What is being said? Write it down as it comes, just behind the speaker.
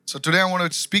So today I want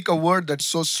to speak a word that's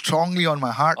so strongly on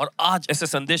my heart. और आज ऐसे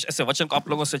संदेश, ऐसे वचन को आप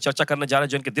लोगों से चर्चा करने जा रहे हैं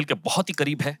जो इनके दिल के बहुत ही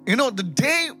करीब है। You know, the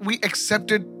day we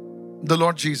accepted the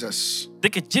Lord Jesus,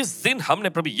 देखिए, जिस दिन हमने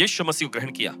प्रभु यीशु मसीह को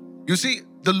ग्रहण किया, you see,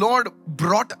 the Lord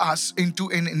brought us into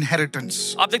an inheritance.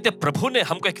 आप देखते हैं प्रभु ने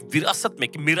हमको एक विरासत में,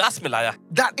 एक मिरास में लाया।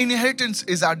 That inheritance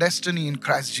is our destiny in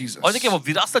Christ Jesus. और देखिए, वो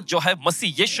विरासत जो है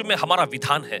मसीह यीशु में हमारा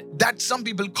विधान है। That some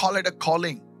people call it a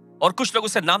calling. और कुछ लोग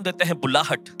उसे नाम देते हैं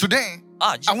बुलाहट। Today,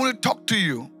 आज I want to talk to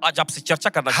you आज आपसे चर्चा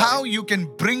करना चाहते how you can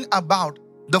bring about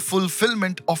the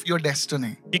fulfillment of your destiny.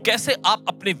 हैं कि कैसे आप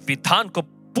अपने विधान को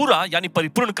पूरा यानी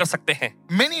परिपूर्ण कर सकते हैं।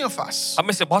 Many of us, हम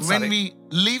में से बहुत when सारे we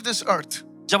leave this earth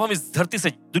जब हम इस धरती से,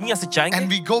 दुनिया से जाएंगे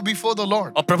and we go before the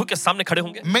Lord, और प्रभु के सामने खड़े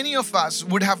होंगे, many of us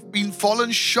would have been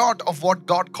fallen short of what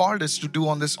God called us to do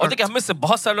on this और earth. देखिए, हम में से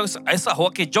बहुत सारे लोग ऐसा हुआ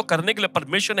कि जो करने के लिए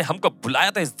परमेश्वर ने हमको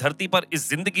बुलाया था इस धरती पर, इस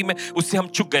जिंदगी में, उससे हम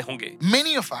चूक गए होंगे।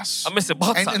 Many of us. हम में से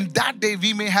बहुत And सारे। in that day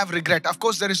we may have regret. Of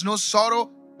course, there is no sorrow,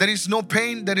 there is no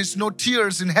pain, there is no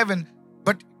tears in heaven,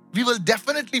 but we will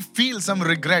definitely feel some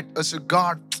regret as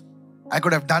God, I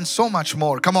could have done so much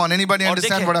more. Come on, anybody और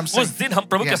understand what I'm देखिए, saying? उस दिन हम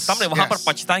प्रभु के Yes, सामने वहां पर yes.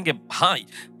 पछताएंगे। हाँ,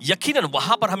 यकीनन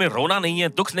वहां पर हमें रोना नहीं है,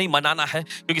 दुख नहीं मनाना है,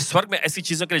 क्योंकि स्वर्ग में ऐसी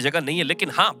चीजों के लिए जगह नहीं है।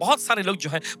 लेकिन हाँ, बहुत सारे लोग जो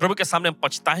है प्रभु के सामने हम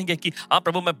पछताएंगे कि हाँ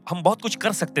प्रभु, हम बहुत कुछ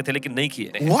कर सकते थे लेकिन नहीं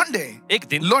किए। One day, एक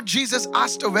दिन Lord Jesus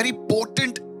asked a very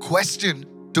potent question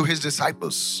to his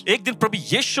disciples. एक दिन प्रभु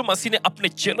यीशु मसीह ने अपने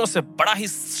चेलों से बड़ा ही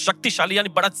शक्तिशाली यानी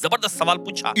बड़ा जबरदस्त सवाल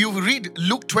पूछा। You read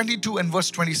Luke 22 and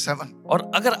verse 27.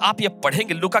 और अगर आप ये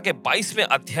पढ़ेंगे लूका के 22वें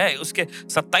अध्याय उसके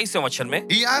 27वें वचन में,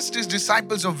 He asked his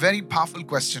disciples a very powerful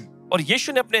question. और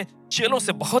यीशु ने अपने चेलों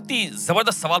से बहुत ही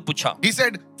जबरदस्त सवाल पूछा। He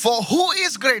said, "For who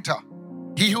is greater,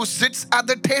 he who sits at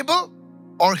the table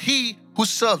or he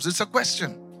who serves?" It's a question.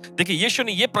 देखिए, यीशु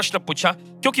ने ये प्रश्न पूछा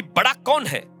क्योंकि बड़ा कौन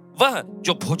है, वह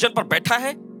जो भोजन पर बैठा है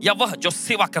या वह जो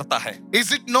सेवा करता है?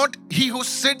 Is it not he who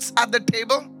sits at the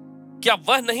table? क्या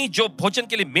वह नहीं जो भोजन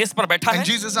के लिए मेज पर बैठा And है?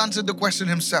 Jesus answered the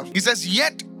question himself. He says,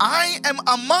 "Yet I am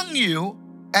among you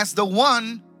as the one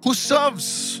who serves."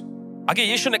 आगे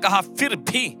यीशु ने कहा, फिर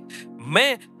भी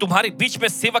मैं तुम्हारे बीच में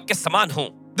सेवक के समान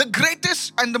हूं। The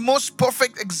greatest and the most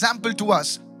perfect example to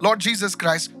us, Lord Jesus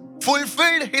Christ,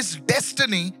 fulfilled his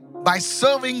destiny by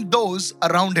serving those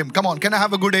around him. Come on, can I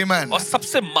have a good amen? और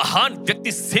सबसे महान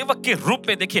व्यक्ति सेवक के रूप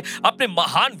में देखिए अपने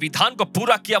महान विधान को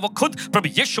पूरा किया, वो खुद प्रभु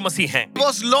यीशु मसीह हैं। He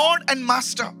was Lord and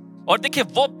Master. और देखिए,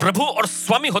 वो प्रभु और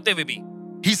स्वामी होते हुए भी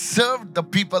He served the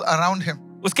people around him.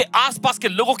 उसके आसपास के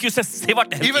लोगों की उसे सेवा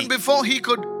टहल Even की। before he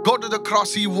could go to the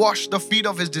cross, he washed the feet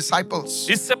of his disciples.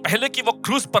 इससे पहले कि वो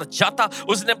क्रूस पर जाता,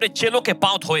 उसने अपने चेलों के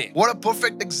पांव धोए। What a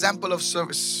perfect example of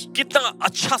service. कितना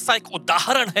अच्छा सा एक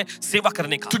उदाहरण है सेवा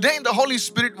करने का। Today, the Holy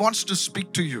Spirit wants to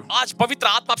speak to you. आज पवित्र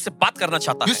आत्मा आपसे बात करना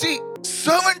चाहता You है। see,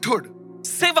 servanthood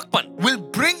सेवकपन will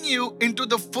bring you into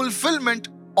the fulfillment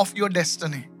of your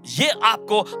destiny. ये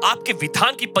आपको आपके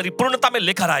विधान की परिपूर्णता में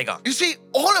लेकर आएगा। You see,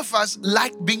 all of us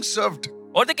like being served.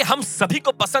 और देखिए, हम सभी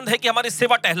को पसंद है कि हमारी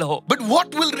सेवा टहल हो। But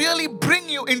what will really bring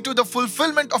you into the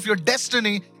fulfillment of your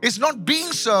destiny is not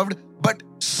being served, but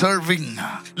serving.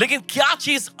 लेकिन क्या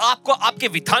चीज आपको आपके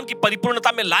विधान की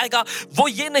परिपूर्णता में लाएगा, वो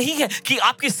ये नहीं है कि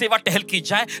आपकी सेवा टहल की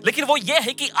जाए, लेकिन वो ये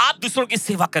है कि आप दूसरों की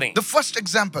सेवा करें। The first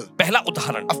example, पहला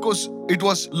उदाहरण, of course, it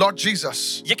was Lord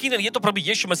Jesus. यकीनन ये तो प्रभु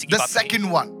यीशु मसीह की The बात है।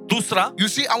 second one, दूसरा, you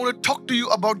see, I want to talk to you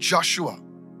about Joshua.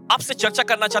 आपसे चर्चा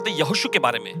करना चाहते हैं यहोशू के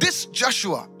बारे में। This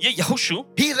Joshua, ये यहोशू,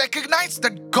 he recognized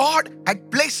that God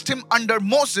had placed him under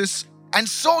Moses, and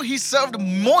so he served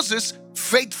Moses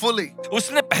faithfully.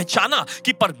 उसने पहचाना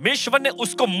कि परमेश्वर ने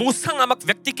उसको मूसा नामक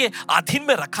व्यक्ति के अधीन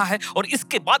में रखा है, और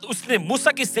इसके बाद उसने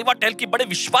मूसा की सेवा टहल की बड़े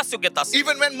विश्वास योग्यता से।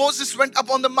 Even when Moses went up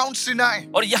on the Mount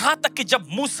Sinai, और यहाँ तक कि जब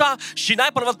मूसा शिनाई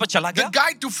पर्वत पर चला the गया,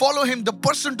 guide to follow him, the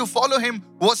person to follow him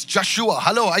was Joshua.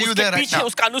 Hello, are you उसके there right पीछे now?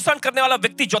 उसका अनुसरण करने वाला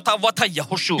व्यक्ति जो था वो था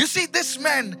यहोशू। You see, this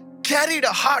man carried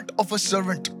a heart of a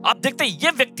servant. आप देखते हैं,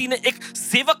 ये व्यक्ति ने एक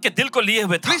सेवक के दिल को लिए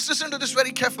हुए था। Please listen to this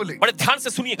very carefully. बड़े ध्यान से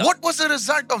सुनिएगा। What was the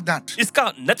result of that?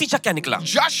 इसका नतीजा क्या निकला?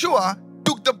 Joshua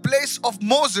took the place of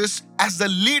Moses as the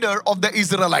leader of the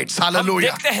Israelites. हम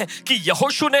Hallelujah. देखते हैं कि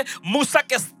यहोशू ने मूसा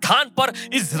के स्थान पर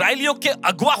इजरायलियों के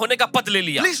अगुवा होने का पद ले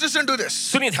लिया। Please listen to this.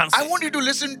 सुनिए ध्यान I से, want you to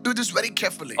listen to this very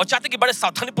carefully. और चाहते हैं कि बड़े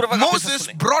सावधानी पूर्वक आप इसे Moses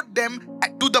सुनें। brought them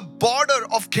to the border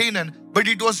of Canaan, but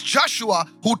it was Joshua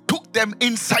who took them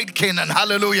inside Canaan.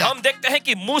 Hallelujah. हम देखते हैं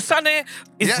कि मूसा ने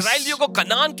इजरायलियों को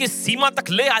कनान की सीमा तक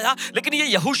ले आया, लेकिन ये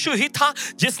यहोशू ही था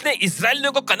जिसने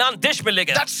इजरायलियों को कनान देश में ले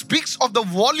गया। That speaks of the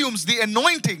volumes, the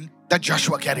anointing that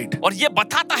Joshua carried. और ये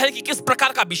बताता है कि किस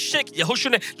प्रकार का अभिषेक यहोशू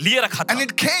ने लिए रखा था। And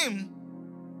it came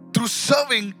through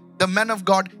serving the men of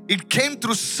God. It came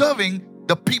through serving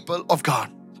the people of God.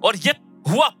 और ये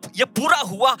हुआ, ये पूरा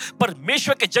हुआ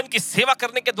परमेश्वर के जन की सेवा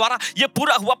करने के द्वारा, ये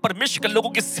पूरा हुआ परमेश्वर के लोगों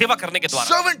की सेवा करने के द्वारा।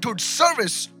 Servanthood,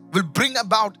 service will bring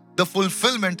about the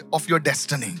fulfillment of your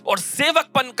destiny. और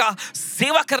सेवकपन का,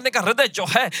 सेवा करने का हृदय जो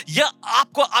है, यह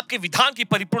आपको आपके विधान की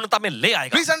परिपूर्णता में ले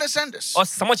आएगा। Please understand this. और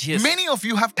समझिए, Many of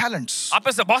you have talents. आप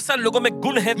में से बहुत सारे लोगों में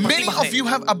गुण है, Many प्रतिभा of है। you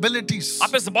have abilities.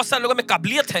 आप में से बहुत सारे लोगों में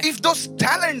काबिलियत है। If those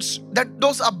talents,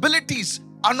 those abilities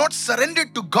are not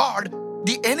surrendered to God,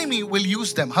 the enemy will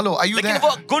use them. Hello, are you लेकिन there?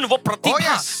 वो गुण, वो प्रतिभा, Oh,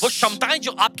 yes. वो क्षमताएं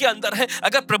जो आपके अंदर है,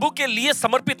 अगर प्रभु के लिए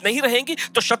समर्पित नहीं रहेंगी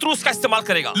तो शत्रु उसका इस्तेमाल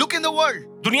करेगा। Look in the world.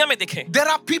 दुनिया में देखें, There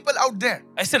are people out there.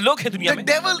 ऐसे लोग हैं दुनिया The में,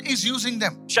 devil is using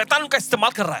them. शैतान उनका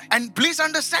इस्तेमाल कर रहा है। And please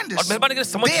understand और this. मेहरबानी करके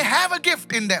They समझिए, have a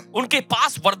gift in them. उनके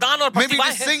पास वरदान और Maybe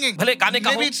प्रतिभाएं it's हैं, singing, भले गाने का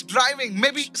हो, maybe it's driving,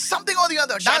 maybe something or the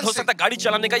other, शायद हो dancing. सकता है गाड़ी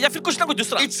चलाने का, या फिर कुछ ना कुछ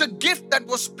दूसरा। It's a gift that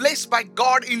was placed by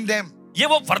God in them. ये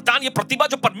वो वरदान, ये प्रतिभा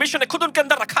जो परमेश्वर ने खुद उनके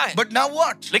अंदर रखा है। But now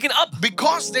what? लेकिन अब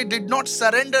Because they did not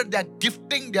surrender their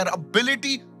gifting, their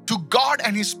ability to God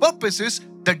and His purposes,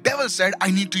 the devil said, I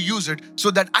need to use it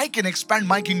so that I can expand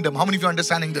my kingdom. How many of you are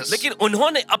understanding this? लेकिन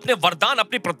उन्होंने अपने वरदान,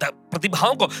 अपनी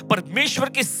प्रतिभाओं को परमेश्वर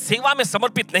की सेवा में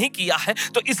समर्पित नहीं किया है,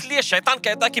 तो इसलिए शैतान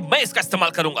कहता है कि मैं इसका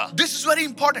इस्तेमाल करूंगा। This is very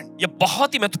important. ये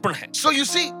बहुत ही महत्वपूर्ण है। So you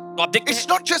see, तो आप देखते it's हैं,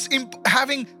 not just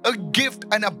having a gift,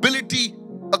 an ability,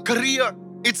 a career.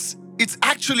 It's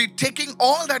actually taking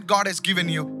all that God has given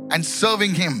you and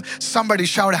serving Him. Somebody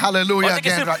shout hallelujah और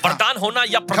देखिए, again सिर्फ right now. वरदान होना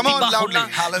या Come on, प्रतिभा loudly. होना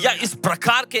Hallelujah. या इस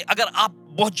प्रकार के, अगर आप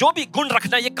वो जो भी गुण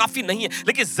रखना, ये काफी नहीं है,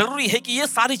 लेकिन जरूरी है कि ये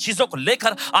सारी चीजों को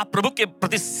लेकर आप प्रभु के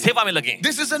प्रति सेवा में लगें।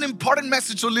 This is an important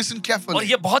message, so listen और carefully.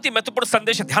 ये बहुत ही महत्वपूर्ण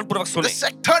संदेश है, ध्यानपूर्वक The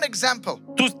सुनें। third example,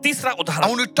 तीसरा I उदाहरण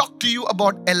want to talk to you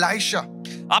about Elisha.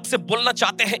 आपसे बोलना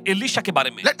चाहते हैं एलीशा के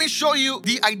बारे में। Let me show you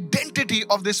the identity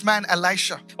of this man,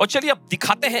 Elisha. और चलिए अब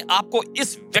दिखाते हैं आपको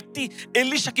इस व्यक्ति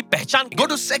एलीशा की पहचान। Go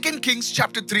to 2 Kings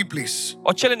chapter 3, please.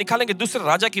 और चलिए निकालेंगे दूसरे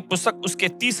राजा की पुस्तक उसके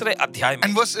 3 अध्याय में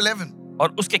And verse 11.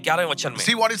 और उसके 11वें वचन में।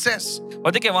 See what it says.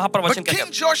 और देखिए वहां पर वचन But क्या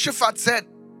King कहता Jehoshaphat said,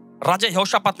 है। राजा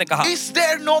यहोशापात ने कहा, Is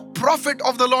there no prophet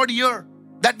of the Lord here,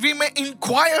 that we may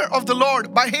inquire of the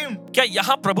Lord by him? क्या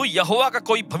यहाँ प्रभु यहोवा का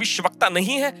कोई भविष्यवक्ता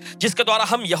नहीं है जिसके द्वारा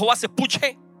हम यहोवा से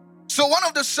पूछें? So one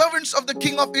of the servants of the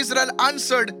king of Israel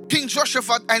answered King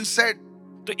Jehoshaphat and said,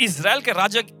 तो इजराइल के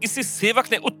राजा के किसी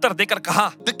सेवक ने उत्तर देकर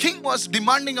कहा, the king was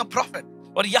demanding a prophet.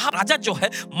 और यहाँ राजा जो है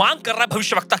मांग कर रहा है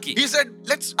भविष्यवक्ता की, He said,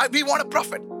 we want a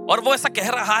prophet. और वो ऐसा कह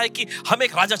रहा है कि हमें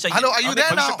एक राजा चाहिए। Hello, are you हमें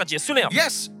there now? भविष्यवक्ता चाहिए। सुने आप।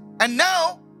 Yes. And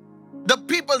now the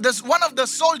people, this one of the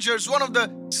soldiers, one of the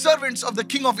servants of the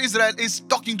king of Israel is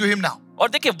talking to him now. और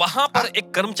देखिए वहां पर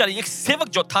एक कर्मचारी, एक सेवक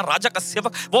जो था, राजा का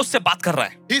सेवक, वो उससे बात कर रहा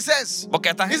है। He says, वो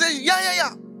कहता है, yeah.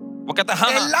 वो कहता है,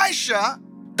 हाँ, हाँ, Elisha,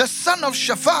 the son of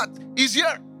Shaphat, is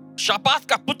here, शापात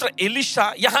का पुत्र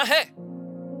एलीशा यहाँ है,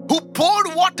 who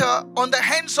poured water on the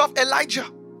hands of Elijah.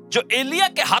 जो एलिया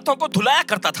के हाथों को धुलाया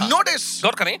करता था। Notice,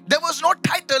 गौर करें, there was no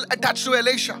title attached to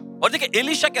Elisha. और देखिए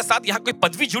एलीशा के साथ यहाँ कोई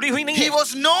पदवी जुड़ी हुई नहीं He है।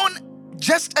 was known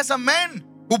just as a man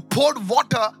who poured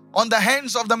water on the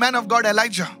hands of the man of God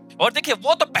Elijah. और देखिए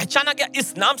वो तो पहचाना गया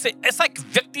इस नाम से, ऐसा एक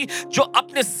व्यक्ति जो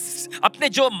अपने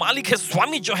जो मालिक है,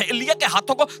 स्वामी जो है, एलिया के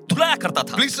हाथों को धुलाया करता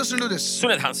था। Please listen to this.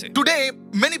 सुने ध्यान से। Today,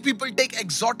 many people take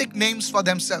exotic names for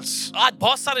themselves. आज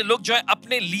बहुत सारे लोग जो है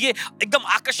अपने लिए एकदम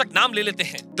आकर्षक नाम ले लेते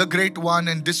हैं। The great one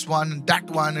and this one and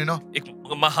that one, you know. एक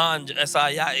महान ऐसा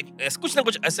या एक कुछ ना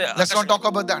कुछ ऐसे। Let's not talk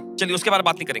about that. चलिए उसके बारे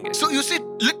में बात नहीं करेंगे। So you see,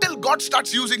 little God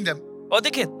starts using them. और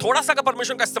देखिए थोड़ा सा का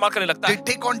परमेश्वर का इस्तेमाल करने लगता They है,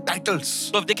 take on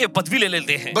titles. तो देखिए पदवी ले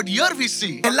लेते हैं। But here we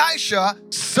see Elisha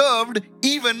served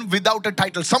even without a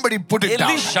title. Somebody put it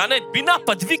down. Elisha ने बिना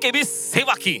पदवी के भी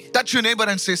सेवा की। Touch your neighbor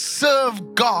and say, serve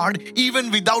God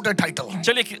even without a title.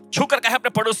 चलिए छूकर कहे अपने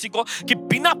पड़ोसी को कि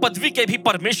बिना पदवी के भी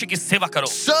परमेश्वर की सेवा करो।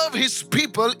 Serve his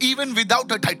people even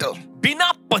without a title.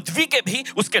 बिना पदवी के भी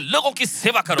उसके लोगों की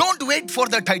सेवा करो। Don't wait for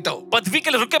the title. पदवी के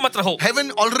लिए रुके मत रहो। Heaven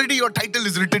already your title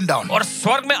is written down. और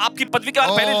स्वर्ग में आपकी पदवी के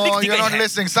बारे में पहले लिख Oh, दी you're गई not है।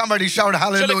 listening. Somebody shout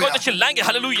चलिए कोई hallelujah. तो चिल्लाएंगे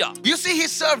hallelujah. You see, he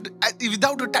served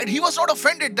without a title. He was not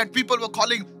offended that people were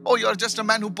calling, oh, you're just a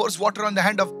man who pours water on the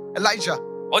hand of Elijah.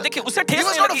 और देखिए उसे ठेस He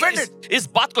was नहीं not लगी offended. इस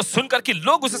बात को सुनकर कि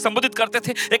लोग उसे संबोधित करते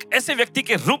थे एक ऐसे व्यक्ति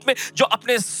के रूप में जो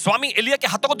अपने स्वामी एलिया के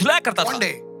हाथों को धुलाया करता था। One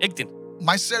day, एक दिन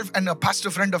myself and a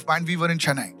pastor friend of mine, we were in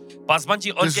Chennai. Paswan ji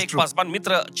और This के is एक true. पासवान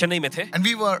मित्र चेन्नई में थे। And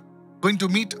we were going to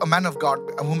meet a man of God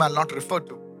whom I'll not refer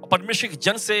to. परमेश्वर के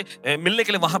जन से मिलने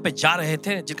के लिए वहां पे जा रहे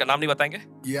थे, जिनका नाम नहीं बताएंगे।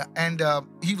 Yeah, and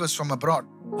he was from abroad.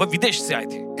 वो विदेश से आए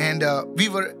थे And we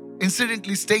were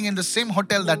incidentally staying in the same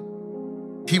hotel that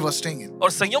he was staying in.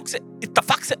 और संयोग से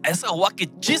इत्तेफाक से ऐसा हुआ कि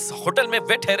जिस होटल में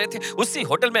वे ठहरे थे उसी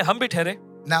होटल में हम भी ठहरे।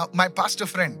 Now, my pastor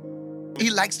friend, he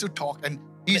likes to talk and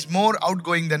he's more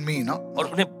outgoing than me, you know.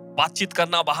 और उन्हें बातचीत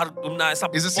करना, बाहर घूमना, ऐसा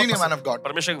He's a बहुत senior पसंद। man of God.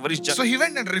 परमेश्वर के वरिष्ठ So जन। he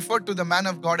went and referred to the man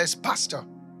of God as pastor.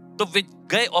 तो वे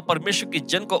गए और परमेश्वर के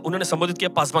जन को उन्होंने संबोधित किया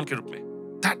पासवान के रूप में।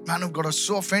 That man of God was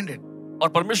so offended. और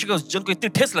परमेश्वर के उस जन को इतनी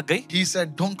ठेस लग गई, He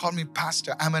said, "Don't call me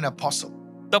pastor. I'm an apostle."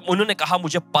 तब उन्होंने कहा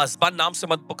मुझे पासवान नाम से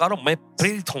मत पुकारो, मैं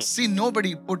प्रेरित हूँ। See,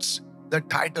 nobody puts the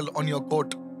title on your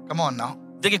coat. Come on now.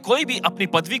 देखिए कोई भी अपनी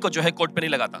पदवी को जो है कोट पे नहीं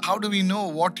लगाता। How do we know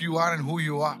what you are and who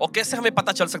you are? और कैसे हमें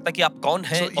पता चल सकता है कि आप कौन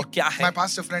हैं So और क्या my हैं?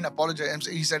 pastor friend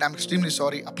apologized. He said, "I'm extremely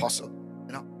sorry, apostle."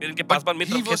 You know, फिर इनके but पासवान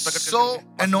मित्र he खेद was प्रकट so करके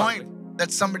पासवान annoyed में।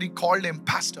 that somebody called him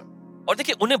pastor. और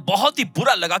देखिए उन्हें बहुत ही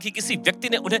बुरा लगा कि किसी व्यक्ति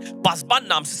ने उन्हें पासवान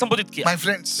नाम से संबोधित किया। My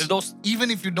friends, मेरे दोस्त,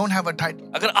 even if you don't have a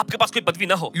title, अगर आपके पास कोई पदवी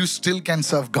ना हो, you still can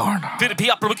serve God. फिर भी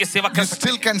आप प्रभु की सेवा You कर सकते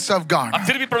still हैं। can serve God. आप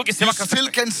फिर भी प्रभु की You सेवा कर still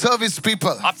सकते can serve His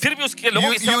people. हैं। आप फिर भी उसके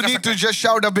लोगों की सेवा You कर need सकते to हैं। just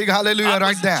shout a big hallelujah आपको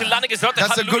right there. चिल्लाने की जरूरत है,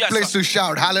 That's a good hallelujah place ऐसा। to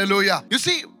shout. Hallelujah. You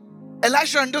see,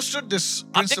 Elisha understood this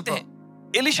आप देखते principle.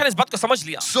 हैं एलीशा ने इस बात को समझ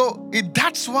लिया, So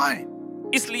that's why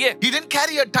इसलिए he didn't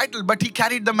carry a title, but he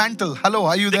carried the mantle. Hello,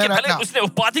 are you there देखिए right भले now? उसने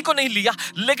उपाधि को नहीं लिया,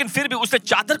 लेकिन फिर भी उसने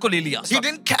चादर को ले लिया। He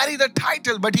didn't carry the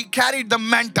title, but he carried the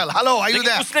mantle. Hello, are you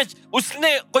लेकिन there?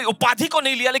 उसने कोई उपाधि को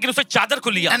नहीं लिया, लेकिन उसने चादर को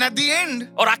लिया। And at the end,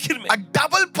 और आखिर में a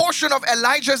double portion of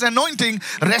Elijah's anointing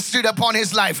rested upon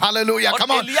his life. Hallelujah. और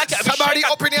Come on. एलिया के अभिषेक Somebody का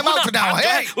open your दुगुना mouth now. भाग जो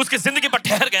है, Hey, उसकी जिंदगी पर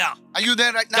ठहर गया। are you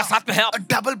there right now? क्या साथ में हैं आप? A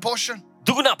double portion.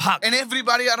 दुगुना भाग। And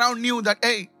everybody around knew that,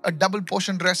 hey, a double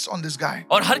portion rests on this guy.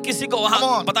 और हर किसी को Come वहां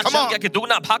on, पता come चल on. गया कि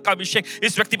दुगुना भाग का अभिषेक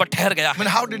इस व्यक्ति पर ठहर गया I mean,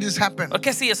 है। how did this happen? और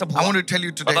कैसे ये सब I हुआ? want to tell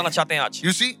you today. बताना चाहते हैं आज।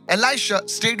 You see, Elisha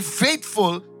stayed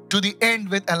faithful to the end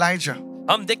with Elijah.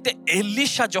 हम देखते हैं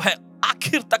एलीशा जो है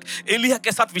आखिर तक एलिया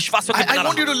के साथ विश्वास I, बना I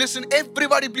want you रहा। to listen.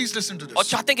 Everybody, please listen to और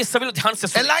this. चाहते हैं कि सभी लोग ध्यान से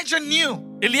सुनें। Elijah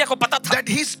knew एलिया को पता था that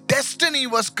his destiny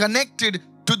was connected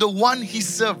to the one he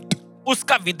served.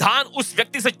 उसका विधान उस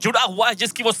व्यक्ति से जुड़ा हुआ है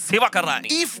जिसकी वो सेवा कर रहा है।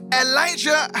 If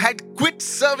Elijah had quit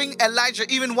serving Elijah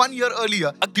even 1 year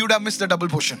earlier, he would have missed the double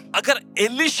portion. अगर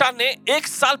एलीशा ने 1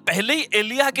 साल पहले ही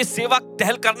एलिया की सेवा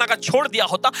टहल करना का छोड़ दिया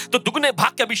होता तो दुगने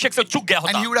भाग के अभिषेक से चूक गया And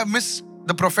he होता। would have missed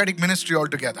the prophetic ministry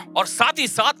altogether. और साथ ही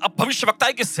साथ अब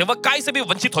भविष्यवक्ताएं की सेवकाई से भी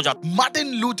वंचित हो जाता।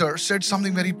 Martin Luther said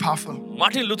something very powerful.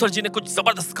 Martin Luther जी ने कुछ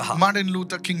जबरदस्त कहा। Martin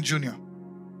Luther King Jr.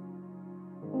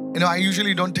 You know, I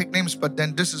usually don't take names, but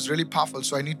then this is really powerful,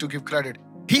 so I need to give credit.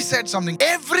 He said something.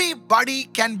 Everybody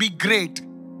can be great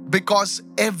because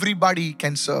everybody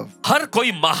can serve. हर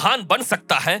कोई महान बन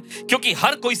सकता है क्योंकि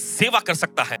हर कोई सेवा कर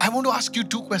सकता है। I want to ask you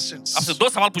 2 questions. आपसे 2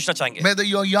 सवाल पूछना चाहेंगे। Whether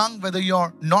you're young, whether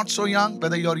you're not so young,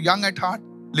 whether you're young at heart,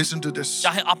 listen to this.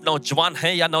 चाहे आप नौजवान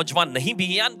हैं या नौजवान नहीं भी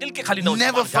हैं या दिल के खाली नौजवान।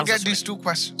 Never ध्यान से forget सुनें। these 2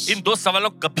 questions. इन 2 सवालों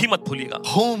को कभी मत भूलिएगा।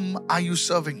 Whom are you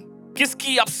serving?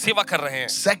 किसकी आप सेवा कर रहे हैं?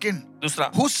 Second, दूसरा,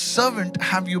 whose servant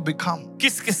have you become?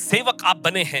 किसके सेवक आप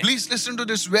बने हैं? Please listen to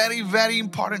this very, very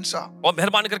important, sir. और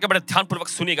मेहरबानी करके बड़े ध्यानपूर्वक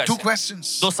सुनिएगा 2 इसे। questions.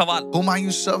 2 सवाल, Whom are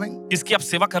you serving? किसकी आप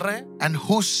सेवा कर रहे हैं And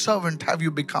whose servant have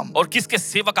you become? और किसके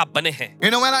सेवक आप बने हैं?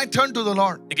 You know, when I turned to the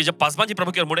Lord, देखिए जब पासवान जी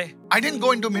प्रभु की ओर मुड़े, I didn't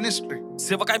go into ministry.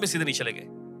 सेवकाई में सीधे नहीं चले गए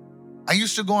I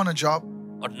used to go on a job.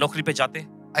 और नौकरी पे जाते,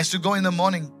 I used to go in the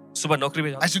morning. सुबह नौकरी पे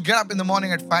I जाते, used to get up in the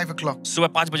morning at 5 o'clock.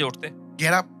 सुबह 5 बजे उठते,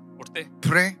 Get up,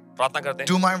 pray, प्रार्थना करते,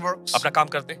 do my works, अपना काम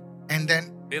करते, and then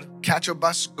फिर catch a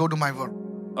bus, go to my work.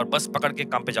 और बस पकड़ के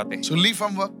काम पे जाते, So leave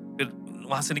from work, फिर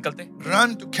वहां से निकलते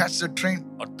run to catch the train,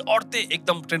 और दौड़ते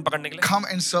एकदम ट्रेन पकड़ने के लिए, come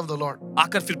and serve the Lord.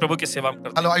 आकर फिर प्रभु की सेवा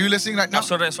करते। Hello, are you listening right now? आप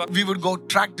सुन रहे हैं इस वक्त? We would go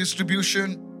track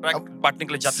distribution, track बांटने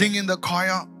के लिए जाते, sing in the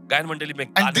choir, गायन मंडली में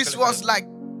and गाने this के लिए was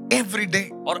like every day.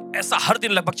 और ऐसा हर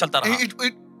दिन लगभग चलता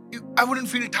रहा। I wouldn't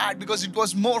feel tired because it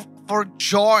was more for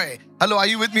joy. Hello, are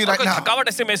you with me और right कोई now? थकावट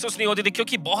ऐसे महसूस नहीं होती थी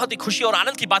क्योंकि बहुत ही खुशी और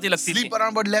आनंद की बातें लगती थी। Sleep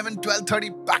around about 11, 12:30,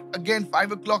 back again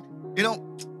 5 o'clock. You know,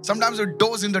 sometimes we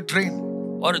doze in the train.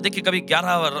 और देखिए कभी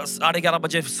 11 साढ़े 11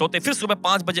 बजे सोते, फिर सुबह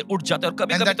 5 बजे उठ जाते और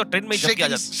कभी And कभी that तो ट्रेन में ही झपकी आ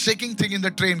जाती। shaking thing in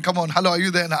the train. Come on, hello, are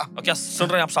you there now? और क्या सुन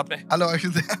रहे हैं आप साथ में? Hello, are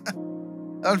you there?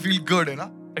 That would feel good, you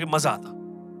know? लेकिन मजा आता।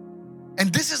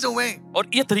 And this is the way. और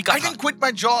ये तरीका I था। didn't quit my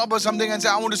job or something and say,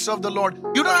 I want to serve the Lord.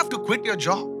 You don't have to quit your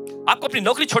job, आपको अपनी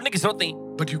नौकरी छोड़ने की जरूरत नहीं,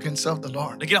 but you can serve the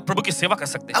Lord. लेकिन आप प्रभु की सेवा कर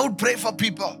सकते I हैं। would pray for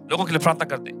people. लोगों के लिए प्रार्थना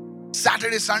करते।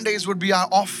 Saturday, Sundays would be our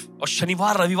off. और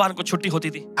शनिवार रविवार को छुट्टी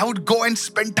होती थी I would go and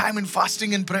spend time in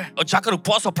fasting and prayer. और जाकर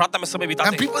उपवास और प्रार्थना में समय And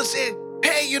बिताते। people say,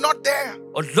 hey, you're not there.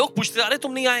 और लोग पूछते अरे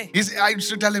तुम नहीं आए? I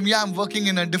used to tell him, yeah, I'm working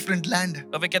in a different land.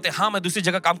 तो वे कहते हाँ मैं दूसरी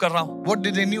जगह काम कर रहा हूँ। What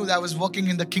did they knew? That I was working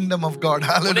in the kingdom of God. उन्हें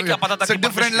क्या Hallelujah. पता था It's a कि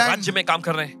different परमेश्वर के land. राज्य में काम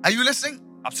कर रहे हैं। Are you listening?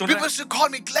 आप सुन रहे People हैं? used to call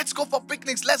me, let's go for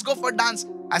picnics, let's go for dance.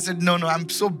 I said, no, I'm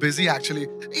so busy actually.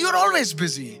 You're always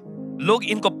busy. लोग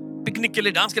इनको पिकनिक के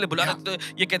लिए डांस के लिए बुला रहे थे,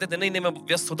 तो ये कहते थे नहीं नहीं मैं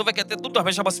व्यस्त हूँ, तो वे कहते तुम तो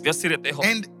हमेशा बस व्यस्त ही रहते हो।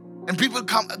 And And people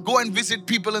go and visit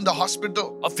people in the hospital.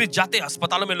 और फिर जाते हैं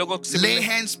अस्पतालों में लोगों से Lay मिलने,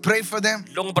 hands, pray for them.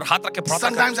 लोगों पर हाथ रख के प्रार्थना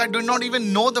Sometimes करते I do not even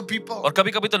know the people. हैं। और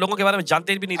कभी-कभी तो लोगों के बारे में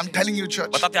जानते भी नहीं I'm थे। telling you, church.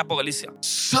 बताते हैं आपको गली से,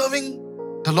 Serving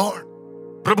the Lord.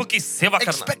 प्रभु की सेवा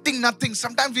करना, Expecting nothing.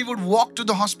 Sometimes we would walk to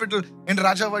the hospital in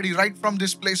Rajawadi, right from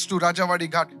this place to Rajawadi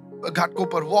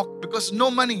Ghatkopar, walk because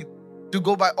no money to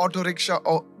go by auto rickshaw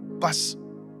or bus.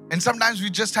 And sometimes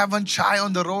we just have one chai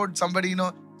on the road, somebody,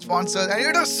 sponsors. And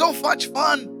it was so much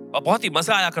fun. और बहुत ही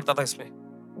मजा आया करता था इसमें।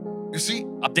 You see,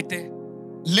 अब देखते हैं,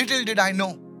 little did I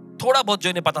know थोड़ा बहुत जो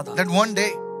इन्हें पता था, that one day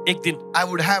एक दिन I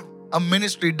would have a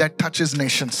ministry that touches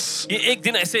nations. ये एक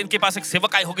दिन ऐसे इनके पास एक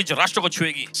सेवकाई होगी जो राष्ट्र को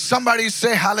छुएगी। Somebody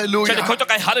say hallelujah. चलिए कोई तो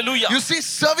कहे hallelujah. You see,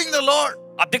 serving the Lord,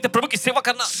 आप देखते हैं प्रभु की सेवा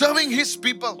करना, serving His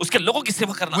people उसके लोगों की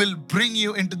सेवा करना will bring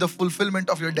you into the fulfillment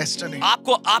of your destiny.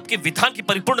 आपको आपके विधान की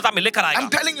परिपूर्णता में लेकर I'm आएगा।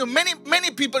 telling you,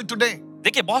 many people today,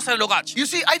 देखिए बहुत सारे लोग आज, you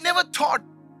see, I never thought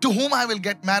to whom I will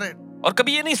get married. और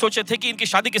कभी ये नहीं सोचे थे कि इनकी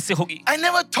शादी किससे होगी, I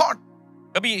never thought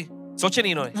कभी सोचे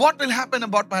नहीं इन्होंने what will happen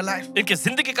about my life. इनकी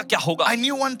जिंदगी का क्या होगा। I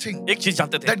knew one thing, एक चीज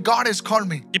जानते थे that God has called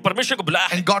me कि परमेश्वर को बुलाया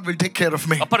है and God will take care of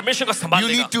me. और परमेश्वर को संभाल You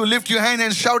लेगा। need to lift your hand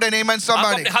and shout an amen, आपको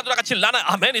somebody. अपने हाथ उठाकर चिल्लाना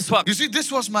आमेन इस वक्त। You see,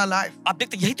 this was my life. आप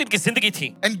देखते यही तो इनकी जिंदगी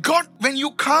थी। And God, when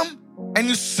you come and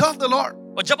you serve the Lord,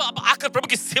 और जब आप आकर प्रभु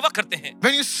की सेवा करते हैं,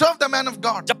 when you serve the man of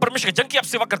God, जब परमेश्वर के जन की आप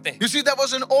सेवा करते हैं, you see, there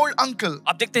was an old uncle,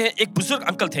 आप देखते हैं एक बुजुर्ग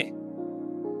अंकल थे।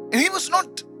 and he was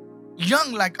not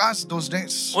young like us those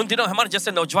days. उन दिनों हमारे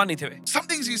जैसे नौजवान नहीं थे वे, Some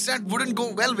things he said wouldn't go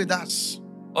well with us.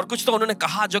 और कुछ तो उन्होंने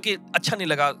कहा जो कि अच्छा नहीं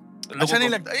लगा लोगों अच्छा नहीं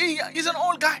को। लगता. He's an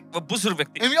old guy. वो बुजुर्ग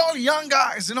व्यक्ति, And we're all young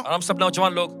guys, और हम सब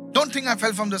नौजवान लोग। Don't think I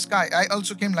fell from the sky. I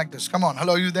also came like this. Come on,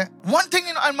 hello, you there? One thing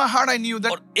in my heart I knew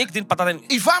that और एक दिन पता था,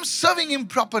 if I'm serving Him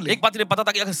properly, एक बात इन्हें पता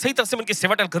था कि अगर सही तरह से मैं इनकी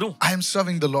सेवा टल करूं, I am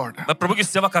serving the Lord. मैं प्रभु की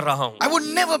सेवा कर रहा हूं। I would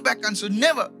never back answer,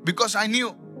 never, because I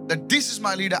knew that this is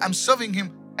my leader. I'm serving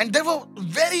Him. And they were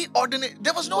very ordinary.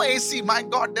 There was no AC. My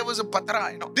God, there was a patra,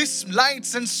 This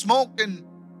lights and smoke and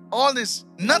all this.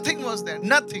 Nothing was there.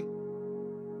 Nothing.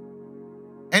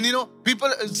 And people,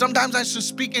 sometimes I used to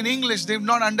speak in English. They would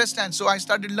not understand. So I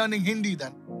started learning Hindi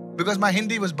then. Because my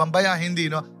Hindi was Bambaya Hindi,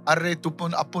 Arre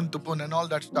tupun, apun tupun and all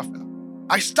that stuff.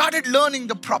 I started learning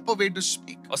the proper way to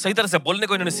speak. और सही तरह से बोलने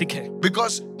को इन्होंने सीखे।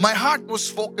 Because my heart was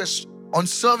focused on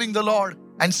serving the Lord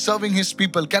and serving His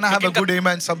people. Can I have a good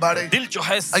amen, somebody? दिल जो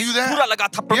है Are you there? पूरा लगा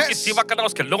था प्रभु की Yes. सेवा करना,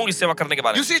 उसके लोगों की सेवा करने के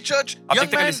बारे You में। see, church, आप young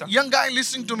देखते हैं man, कलीसिया? young guy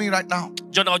listening to me right now.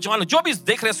 जो नौजवान लोग जो भी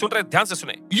देख रहे हैं, सुन रहे हैं, ध्यान से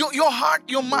सुने। Your heart,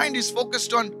 your mind is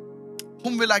focused on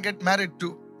whom will I get married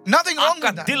to. Nothing wrong आपका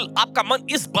with that. दिल, आपका मन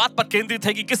इस बात पर केंद्रित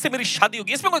है कि किससे मेरी शादी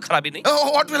होगी, इसमें कोई खराबी नहीं।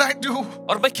 Oh, what will I do?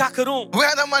 और मैं क्या करूं,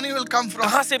 Where the money will come from?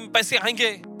 कहां से पैसे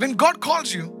आएंगे। When God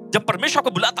calls you, जब परमेश्वर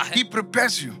आपको बुलाता है, He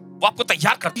prepares you. वो आपको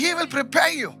तैयार करता He will prepare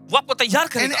you. है, वो आपको तैयार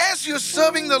And करेगा। as you're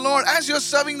serving the Lord, as you're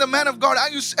serving the man of God,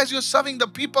 as you're serving the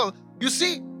people, you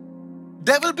see,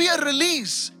 there will be a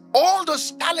release. All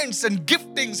those talents and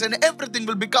giftings and everything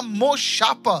will become more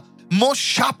sharper. More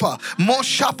sharper, more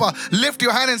sharper. Lift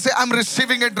your hand and say, I'm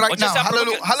receiving it और right now. जैसे आप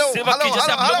लोगों Hallelujah. की Hello, सेवा की, hello,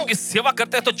 जैसे hello, आप लोगों hello. की सेवा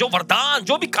करते हैं तो जो वरदान,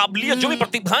 जो भी काबिलियत, जो भी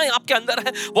प्रतिभाएं आपके अंदर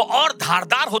है, वो और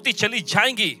धारदार होती चली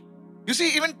जाएंगी। You see,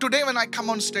 even today when I come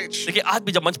on stage, देखिए आज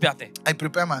भी जब मंच पे आते हैं, I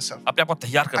prepare myself. अपने आप को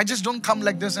तैयार I करते just don't come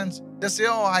like this and just say,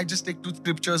 oh, I just take 2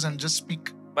 scriptures and just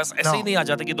speak. हैं। बस ऐसे ही नहीं आ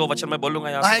जाते कि 2 वचन मैं बोलूंगा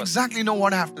यहाँ I से बस। exactly know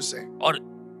what I have to say. और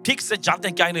ठीक से जानते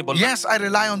हैं क्या ही नहीं बोलना। Yes, I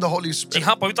rely on the Holy ji Spirit.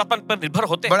 हाँ, पवित्र आत्मा पर निर्भर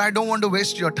होते But हैं, I don't want to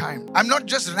waste your time. I'm not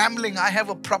just rambling. I have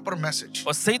a proper message.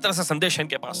 और सही तरह से संदेश है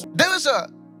इनके पास। There was a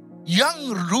young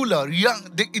ruler,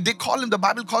 they call him, the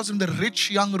Bible calls him the rich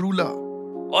young ruler.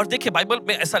 और देखिए Bible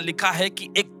में ऐसा लिखा है कि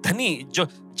एक धनी जो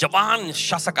जवान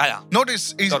शासक आया।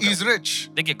 Notice, he's rich.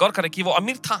 देखिए गौर करें कि वो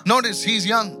अमीर था, Notice, he's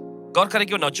young. गौर करें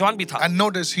कि वो नौजवान भी था, And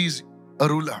notice, he's a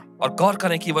ruler. और गौर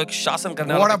करें कि वो एक शासन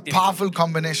करने What वाला a व्यक्ति था। powerful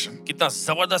combination. कितना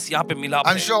जबरदस्त यहाँ पे मिलाप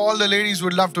I'm है। sure all the ladies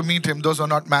would love to meet him. Those who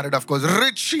are not married, of course.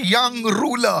 Rich young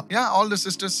ruler. Yeah, all the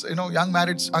sisters, young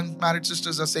married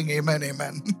sisters are saying amen,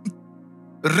 amen.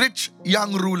 Rich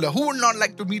young ruler. Who would not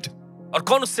like to meet him? और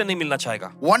कौन उससे नहीं मिलना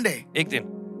चाहेगा। One day, एक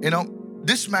दिन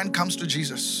this man comes to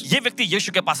Jesus. ये व्यक्ति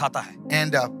यीशु के पास आता है,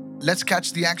 And let's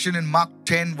catch the action in Mark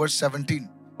 10, verse 17.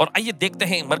 और आइए देखते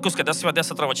हैं मरकुस के 10वें अध्याय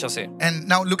 17 वचन से। And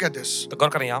now look at this. तो गौर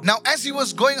करें यहाँ। Now, as he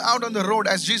was going out on the road,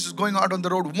 as Jesus was going out on the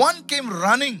road, one came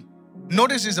running.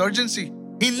 Notice his urgency.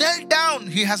 He knelt down.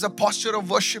 He has a posture of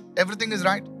worship. Everything is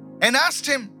right. And asked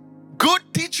him, good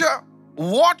teacher,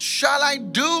 what shall I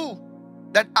do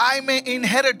that I may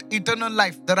inherit eternal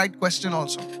life. The right question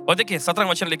also. और देखिए 17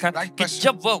 वचन लिखा है Right कि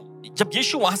question. जब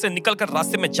यीशु वहां से निकलकर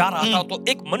रास्ते में जा रहा था तो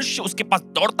एक मनुष्य उसके पास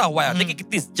दौड़ता हुआ आया। देखिए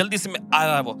कितनी जल्दी से में आ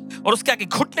रहा है वो, और उसके आगे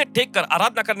घुटने टेक कर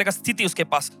आराधना करने का स्थिति उसके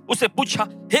पास। उससे पूछा,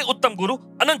 हे उत्तम गुरु,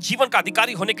 अनंत जीवन का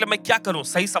अधिकारी होने के लिए मैं क्या करूं?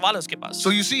 सही सवाल है उसके पास।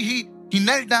 So you see, he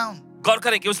knelt down. गौर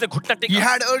करें कि उसने घुटना He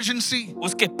टेका, had urgency.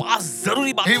 उसके पास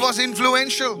जरूरी बात He थी was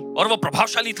influential. और वो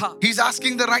प्रभावशाली था He's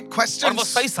asking the right और वो questions.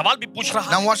 सही सवाल भी पूछ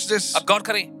रहा Now है। watch this. अब गौर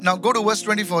करें, Now go to verse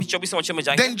 24. 24 वचन में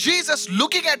जाएंगे। Then Jesus,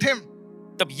 looking at him.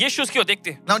 तब यीशु उसकी ओर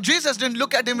देखते, Now Jesus didn't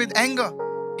look at him with anger.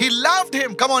 He loved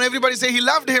him. Come on, everybody say he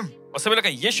loved him. और सभी लगा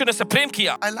यीशु ने उसे प्रेम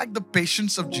किया, I like the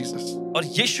patience of Jesus. और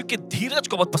यीशु के धीरज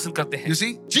को बहुत पसंद करते हैं। You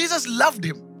see, Jesus loved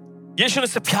him यीशु ने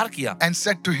उसे प्यार किया and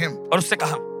said to him, और उससे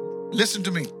कहा, listen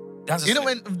to me. ध्यान से You know,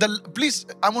 सुनिए। please,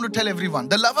 I want to tell everyone,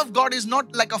 the love of God is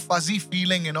not like a fuzzy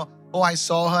feeling, you know, oh, I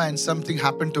saw her and something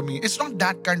happened to me. It's not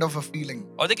that kind of a feeling.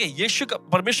 और देखिए यीशु का,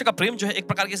 परमेश्वर का प्रेम जो है एक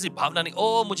प्रकार की ऐसी भावना नहीं,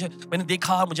 ओ मैंने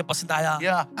देखा, मुझे पसंद आया,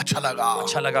 Yeah, अच्छा लगा.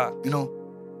 अच्छा लगा। You know,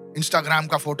 Instagram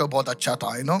का फोटो बहुत अच्छा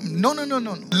था, you know. No, no, no,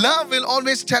 no. Love will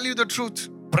always tell you the truth.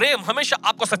 प्रेम हमेशा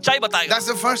आपको सच्चाई बताएगा।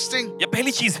 That's the first thing. ये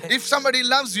पहली चीज है। If somebody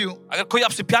loves you, अगर कोई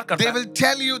आपसे प्यार करता they है, will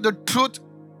tell you the truth.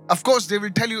 Of course, they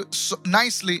will tell you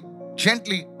nicely,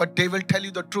 gently, but they will tell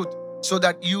you the truth so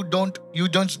that you don't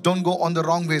go on the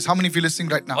wrong ways. How many feel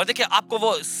listening right now? और देखिए आपको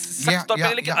वो सख्त तौर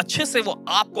पे, लेकिन अच्छे से वो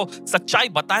आपको सच्चाई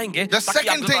बताएंगे The ताकि आप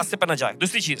second गलत thing- रास्ते पर न जाए।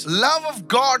 दूसरी चीज, Love of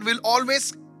God will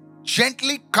always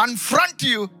gently confront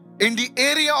you in the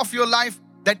area of your life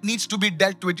that needs to be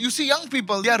dealt with. You see, young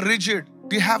people, they are rigid.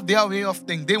 They have their way of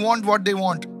thinking. They want what they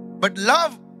want. But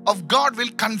love of God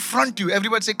will confront you.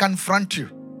 Everybody say confront you.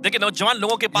 देखिए नौजवान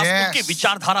लोगों के पास Yes. उनकी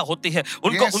विचारधारा होती है,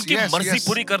 उनको Yes, उनकी yes, मर्जी yes.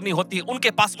 पूरी करनी होती है,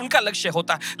 उनके पास उनका लक्ष्य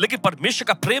होता है, लेकिन परमेश्वर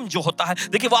का प्रेम जो होता है,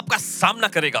 देखिए वो आपका सामना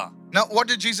करेगा। Now, what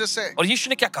did Jesus say? और यीशु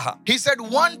ने क्या कहा? He said,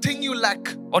 one thing you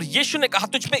lack. और यीशु ने कहा,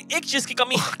 तुझ में एक चीज की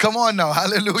कमी है। Come on now,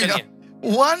 hallelujah.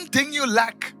 One thing you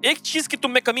lack. एक चीज की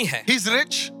तुम में कमी है। He's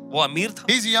rich. वो अमीर था,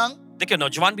 He's young. देखिए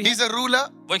नौजवान भी है, He's a ruler.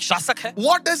 वो एक शासक है।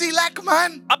 What does he lack,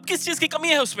 man? अब किस चीज की कमी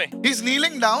है उसमें? He's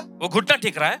kneeling down. वो घुटना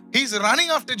टेक रहा है, He's running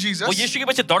after Jesus. वो यीशु के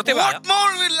पीछे दौड़ते हुए आया। What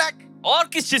more will lack? और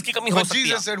किस चीज की कमी हो But सकती है?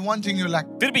 Jesus said, one thing you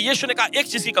lack. फिर भी यीशु ने कहा एक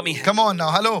चीज की कमी है। Come on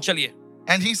now, hello. चलिए,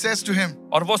 And he says to him,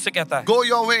 और वो उससे कहता है, go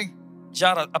your way.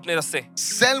 जा अपने रास्ते,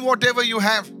 Sell whatever you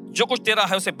have जो कुछ तेरा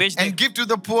है उसे बेच दे, and give to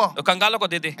the poor. तो कंगालों को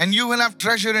दे दे, And you will have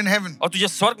treasure in heaven. और तुझे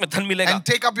स्वर्ग में धन मिलेगा।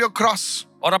 And take up your cross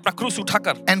और अपना क्रूस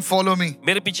उठाकर and follow me.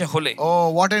 मेरे पीछे हो ले। Oh,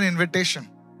 what an invitation.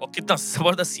 और कितना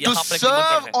जबरदस्त To यहाँ पर एक serve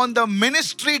निमंत्रण है। on the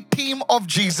ministry team of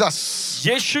Jesus.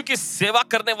 यीशु की सेवा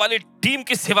करने वाली टीम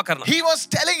की सेवा करना। He was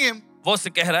telling him, वो उससे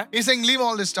कह रहा है, he's saying, leave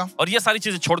all this stuff. और ये सारी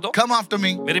चीजें छोड़ दो, Come after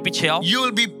me. मेरे पीछे आओ, You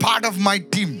will be part of my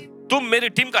team. तुम मेरी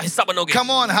टीम का हिस्सा बनोगे। Come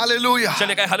on, hallelujah.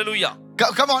 चले गए, hallelujah.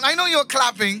 Come on, I know you're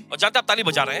clapping, और जानते आप ताली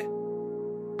बजा रहे हैं,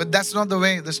 but that's not the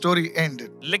way the story ended.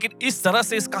 लेकिन इस तरह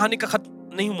से इस कहानी का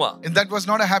खत्म नहीं हुआ। And that was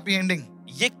not a happy ending.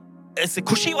 ये ऐसे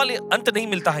खुशी वाले अंत नहीं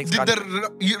मिलता है इस Did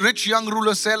कहानी। the rich young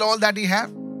ruler sell all that he had?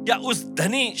 क्या उस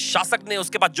धनी शासक ने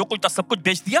उसके बाद जो कुछ था सब कुछ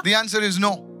बेच दिया? The answer is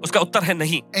no. उसका उत्तर है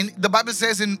नहीं। And the Bible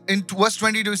says in verse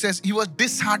 22, it says, he was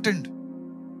disheartened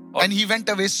and he went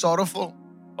away sorrowful.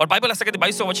 और बाइबल ऐसा कहती है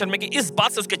 22वें वचन में कि इस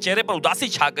बात से उसके चेहरे पर उदासी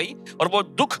छा गई और वो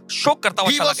दुख शोक करता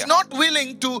हुआ He चला was गया। not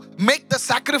willing to make the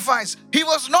sacrifice. He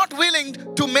was not willing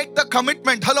to make the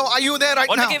commitment. Hello, are you there right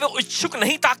और now? देखिए वो इच्छुक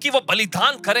नहीं था कि वो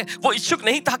बलिदान करे, वो इच्छुक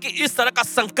नहीं था कि इस तरह का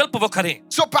संकल्प वो करे।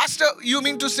 So, Pastor, you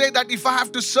mean to say that if I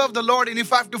have to serve the Lord and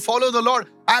if I have to follow the Lord,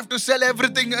 I have to sell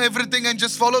everything and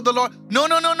just follow the Lord? No,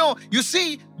 no, no, no. You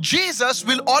see, Jesus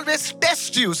will always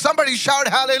test you. Somebody shout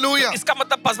hallelujah. इसका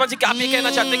मतलब पासवान जी कि आप ये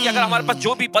कहना चाहते हैं कि अगर हमारे पास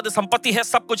जो भी पद संपत्ति है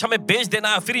सब कुछ हमें बेच देना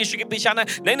है फिर यीशु के पीछे आना है?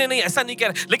 नहीं नहीं नहीं, ऐसा नहीं कह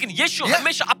रहे, लेकिन यीशु Yeah.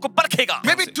 हमेशा आपको परखेगा।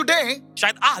 Maybe today,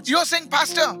 शायद आज you're saying,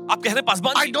 Pastor, आप कह रहे हैं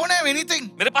Paswan I ji don't have anything.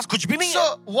 मेरे पास कुछ भी नहीं है,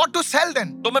 So, what to sell then?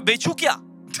 तो मैं बेचूं क्या?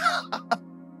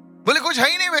 बोले कुछ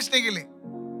है ही नहीं बेचने के लिए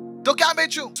तो क्या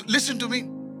बेचूं? Listen to me.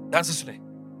 ध्यान से सुने।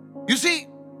 You see,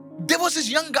 there was this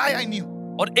young guy I knew.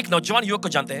 और एक नौजवान युवक को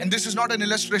जानते हैं, And this is not an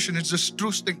illustration, it's just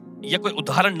true thing. ये कोई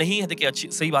उदाहरण नहीं है, देखिए अच्छी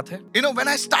सही बात है। You know, when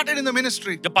I started in the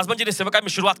ministry, जब पासवान जी ने सेवकाई में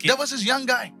शुरुआत की, there was this young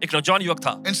guy, एक नौजवान युवक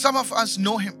था and some of us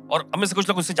know him. और हम में से कुछ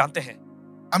लोग उसे जानते हैं।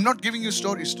 I'm not giving you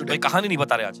stories कोई today. कहानी नहीं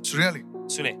बता रहे आज, It's really.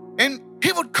 सुने। And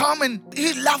he would come and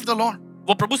he loved the Lord.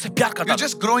 वो प्रभु से प्यार करता You're था,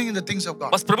 just growing in the things of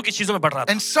God. बस प्रभु की चीजों में बढ़ रहा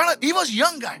था And suddenly, he was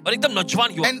young guy. और एकदम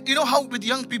नौजवान युवक। And you know how with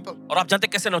young people, और आप जानते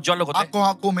हैं कैसे नौजवान लोग होते हैं,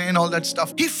 आंखों में and all that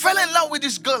stuff. He fell in love with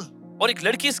this girl. और एक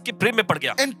लड़की इसके प्रेम में पड़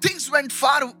गया And things went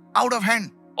far out of hand.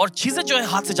 और चीजें जो है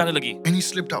हाथ से जाने लगी And he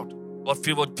slipped out. और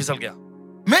फिर वो फिसल गया।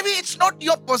 Maybe it's not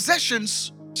your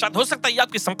possessions शायद हो सकता है ये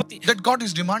आपकी संपत्ति that God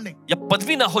is demanding. या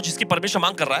पदवी ना हो जिसकी परमेश्वर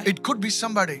मांग कर रहा है, It could be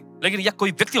somebody लेकिन यह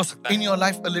कोई व्यक्ति हो सकता है in your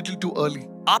life a little too early.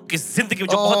 आपकी जिंदगी में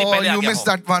जो बहुत ही Oh, पहले आ you गया missed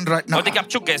हो। that one right now. और देखिए आप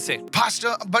चुक गए से।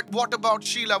 Pastor, but what about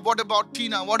Sheila? What about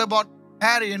Tina? What about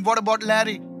Harry? And what about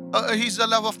Larry? He's the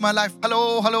love of my life.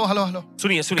 Hello, hello, hello, hello.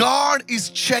 सुनिए सुनिए, God is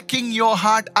checking your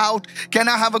heart out. Can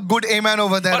I have a good amen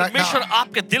over there right परमेश्वर now?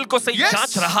 आपके दिल को सही Yes.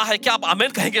 जांच रहा है। क्या आप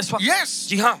आमेन कहेंगे इस वक्त? Yes.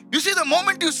 जी हाँ। You see, the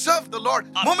moment you serve the Lord,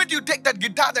 moment you take that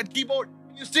guitar, that keyboard,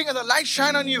 you sing and the light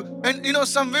shine on you. And you know,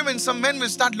 some women, some men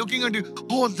will start looking at you.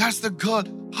 Oh, that's the girl.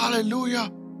 Hallelujah.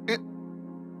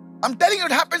 I'm telling you,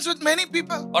 it happens with many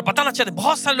people. और पता ना चले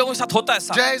बहुत सारे लोगों के साथ होता है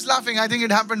ऐसा। Jay is laughing. I think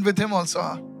it happened with him also.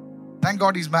 Thank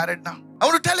God he's married now. I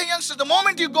want to tell you, youngsters, the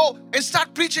moment you go and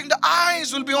start preaching, the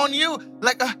eyes will be on you.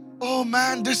 Like, oh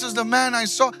man, this is the man I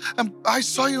saw. I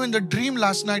saw you in the dream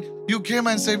last night. You came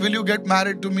and said, will you get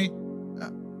married to me?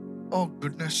 Oh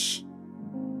goodness.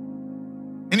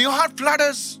 And your heart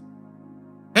flutters.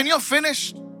 And you're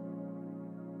finished.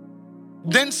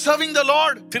 Then serving the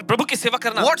Lord. फिर प्रभु की सेवा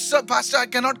करना। What's up, Pastor? I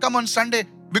cannot come on Sunday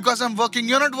because I'm working.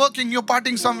 You're not working. You're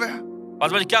partying somewhere.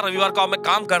 पास बजे क्या रविवार को मैं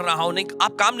काम कर रहा हूँ? नहीं,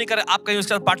 आप काम नहीं कर रहे, आप कहीं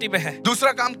उसके साथ पार्टी में हैं।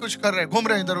 दूसरा काम कुछ कर रहे हैं, घूम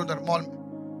रहे हैं इधर-उधर मॉल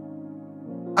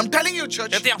में. I'm telling you,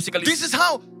 church, कहते हैं आपसे कल this is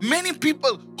how many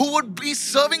people who would be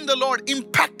serving the Lord,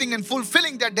 impacting and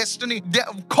fulfilling their destiny, their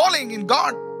calling in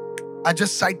God, are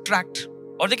just sidetracked.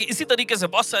 और देखिए इसी तरीके से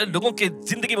बहुत सारे लोगों के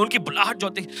जिंदगी में उनकी बुलाहट जो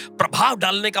होती है प्रभाव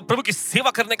डालने का, प्रभु की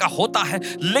सेवा करने का होता है,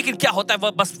 लेकिन क्या होता है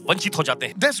वह बस वंचित हो जाते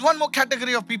हैं। There's one more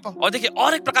category of people. और देखिए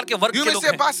और एक प्रकार के वर्ग You के may लोग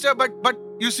say, हैं। Pastor, but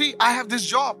you see, I have this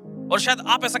job. और शायद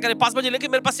आप ऐसा करें, 5 बजे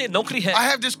लेकिन मेरे पास ये नौकरी है, I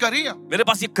have this career. मेरे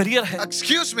पास ये करियर है।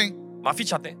 Excuse me, माफी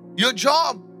चाहते हैं, your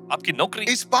job आपकी नौकरी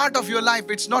is part of your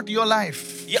life. It's not your life.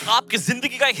 ये आपकी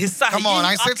जिंदगी का एक हिस्सा है। Come on,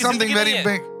 ये I said आपकी something जिंदगी very नहीं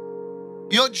है। big.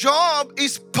 Your job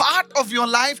is part of your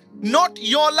life, not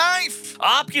your life.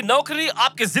 आपकी नौकरी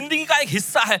आपकी जिंदगी का एक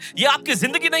हिस्सा है, ये आपकी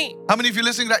जिंदगी नहीं। How many of you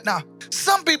listening right now?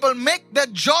 Some people make their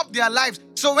job their lives.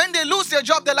 So when they lose their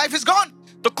job, their life is gone.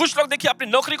 तो कुछ लोग देखिए अपनी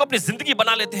नौकरी को अपनी जिंदगी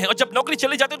बना लेते हैं और जब नौकरी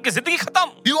चली जाती है उनकी जिंदगी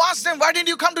खत्म। You ask them, why didn't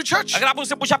you come to church? अगर आप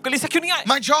उनसे पूछा आप कलीसिया क्यों नहीं आए?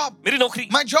 My job. मेरी नौकरी,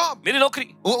 My job. मेरी नौकरी।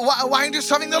 Why aren't you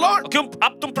serving the Lord? क्यों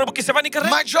आप तुम प्रभु की सेवा नहीं कर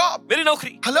रहे? My job. मेरी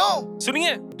नौकरी। Hello.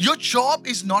 सुनिए, Your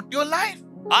job is not your life.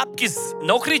 आपकी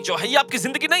नौकरी जो है ये आपकी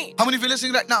जिंदगी नहीं। How many of you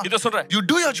listening right now? ये तो सुन रहे हैं। You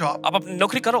do your job आप अपनी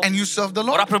नौकरी करो and you serve the और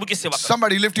Lord. आप प्रभु की सेवा करो।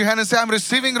 Somebody lift your hand and say, I'm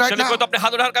receiving right चलिए now. कोई तो अपने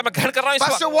हाथ उठाकर कहे, मैं ग्रहण कर रहा हूँ इस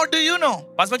Pastor, वक्त। what do you know?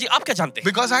 Paswan ji आप क्या जानते हैं?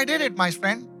 Because I did it, my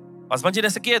friend. Paswan ji ने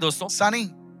ऐसे किया है दोस्तों। Sonny,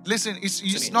 listen,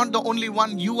 it's not the only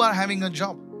one you are having a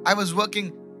job. I was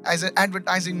working as an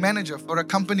advertising manager for a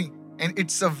company and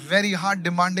it's a very hard,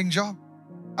 demanding job.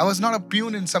 I was not a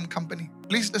peon in some company.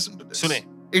 Please listen to this. सुने,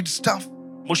 It's tough,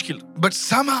 मुश्किल, but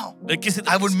somehow किसी I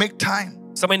तरह would make time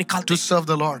समय निकालते to serve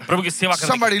the Lord. प्रभु की सेवा करने।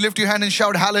 Somebody lift your hand and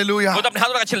shout hallelujah. कोई तो अपने हाथ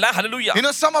उठाकर चिल्लाए hallelujah. You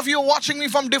know, some of you are watching me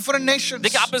from different nations.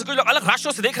 देखिए आप में से कुछ लोग अलग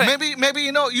राष्ट्रों से देख रहे हैं। Maybe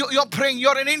you know, you're praying,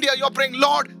 you're in India, you're praying,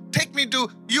 Lord, take me to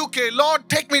UK, Lord,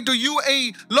 take me to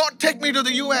UAE, Lord, take me to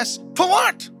the US. For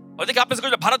what? और देखिए आप में से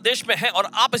कुछ लोग भारत देश में हैं और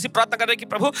आप ऐसी प्रार्थना कर रहे हैं कि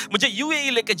प्रभु मुझे यूएई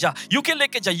लेके जा, यूके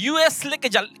लेके जा, यूएस लेके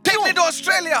जा। Take me to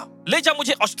Australia. ले जा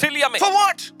मुझे ऑस्ट्रेलिया में। For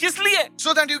what? किस लिए?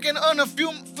 So that you can earn a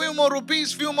few more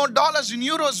rupees, few more dollars in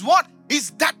euros. What?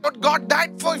 Is that what God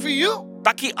died for you?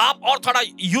 ताकि आप और थोड़ा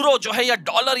यूरो जो है या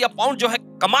डॉलर या पाउंड जो है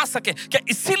कमा सके। क्या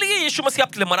इसीलिए यीशु मसीह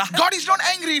आपके लिए मरा है? God is not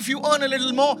angry if you earn a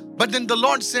little more, but then the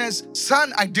Lord says,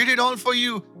 son, I did it all for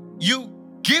you. You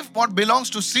give what belongs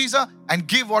to Caesar and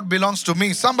give what belongs to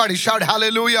me. Somebody shout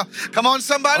hallelujah. Come on,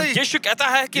 somebody. यीशु कहता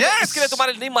है कि Yes. इसके लिए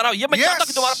तुम्हारे लिए नहीं मरा हूं। ये मैं चाहता हूं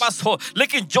कि तुम्हारे पास हो,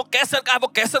 लेकिन जो कैसर का है वो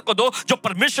कैसर को दो, जो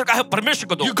परमेश्वर का है परमेश्वर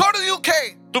को दो। You go to UK.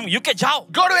 तुम यूके जाओ,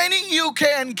 Go to any UK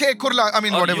and K Kurla. I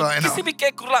mean, और whatever. You know. किसी भी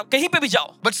कहीं पे भी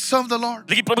जाओ, But serve the Lord.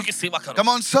 लेकिन प्रभु की सेवा करो।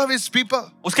 Come on, service people.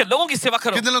 उसके लोगों की सेवा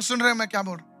करो। कितने लोग सुन रहे हैं मैं क्या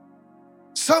बोल रहा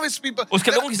हूँ? Service people.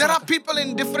 उसके लोगों की There सेवा are करो। people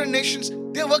in different nations.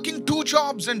 They're working 2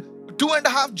 jobs and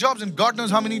 2.5 jobs and God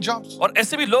knows how many jobs. और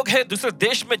ऐसे भी लोग हैं दूसरे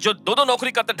देश में जो 2-2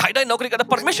 नौकरी करते हैं, 2.5 नौकरी करते हैं,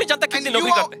 परमेश्वर जानता है And कितनी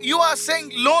नौकरी करते हैं। you are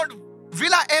saying, Lord,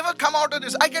 will I ever come out of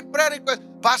this? I get prayer requests.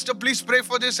 Pastor, please pray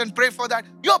for this and pray for that.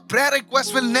 Your prayer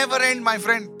requests will never end, my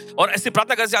friend. और ऐसी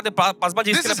प्रार्थना करते आते पासवान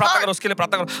जी इसके लिए is प्रार्थना hard. करो, उसके लिए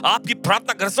प्रार्थना करो। आपकी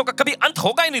प्रार्थना गरजों का कभी अंत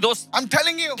होगा ही नहीं दोस्त। I'm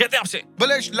telling you. कहते हैं आपसे,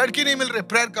 बोले लड़की नहीं मिल रही,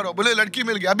 प्रेयर करो। बोले लड़की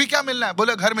मिल गई, अभी क्या मिलना है?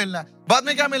 बोले घर मिलना है। बाद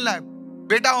में क्या मिलना है?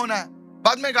 बेटा होना है।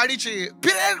 बाद में गाड़ी चाहिए।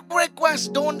 Prayer requests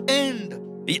don't end.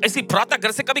 ऐसी प्रार्थना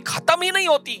घर से कभी खत्म ही नहीं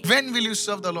होती। When will you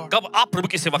serve the Lord? कब आप प्रभु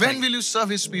की सेवा When करेंगे? will you serve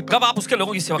His people? कब आप उसके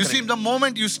लोगों की सेवा You see, करेंगे? the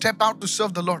moment you step out to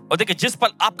serve the Lord, और देखिए जिस पल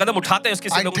आप कदम उठाते हैं उसके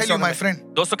I लोगों की tell you, सेवा my करेंगे।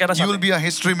 friend, दोस्तों कहना you will चाहते be a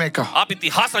history maker. हैं आप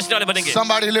इतिहास रचने वाले बनेंगे।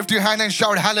 Somebody lift your hand and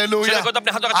shout hallelujah. चलो,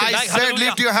 अपने हाथों का I चिल्लाएं, said hallelujah.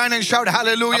 lift your hand and shout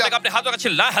hallelujah. अपने हाथों का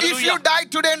चिल्लाएं, If you hallelujah. die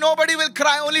today, nobody will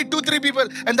cry. Only 2-3 people,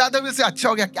 and the other will say, "अच्छा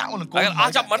हो गया क्या उनको?" अगर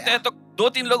आज आप मरते हैं तो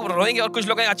 2-3 लोग रोएंगे और कुछ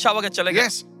लोग कहेंगे अच्छा हो गया चले गए।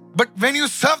 Yes, but when you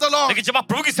serve the Lord, लेकिन जब आप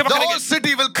प्रभु की सेवा the करेंगे whole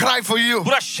city will cry for you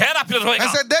पूरा शहर आपके लिए and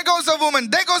रोएगा। say, "There goes a woman,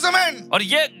 there goes a man और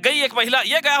ये गई एक महिला,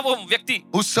 ये गया वो व्यक्ति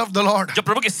who served the Lord, जो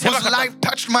प्रभु की सेवा whose करता है, life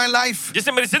touched my life."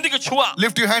 जिसने मेरी जिंदगी को छुआ।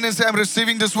 Lift your hand and say, "I'm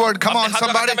receiving this word." Come अपने on, हाथों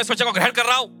का somebody. मैं सोचा को ग्रहण कर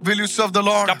रहा हूँ। Will you serve the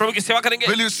Lord? क्या प्रभु की सेवा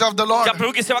करेंगे? Will you serve the Lord? क्या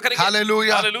प्रभु की सेवा करेंगे?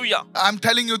 Hallelujah. Hallelujah. I'm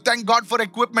telling you, thank God for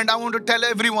equipment. I want to tell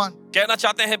everyone. कहना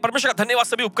चाहते हैं परमेश्वर का धन्यवाद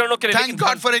सभी उपकरणों के लिए। Thank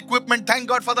God for equipment. Thank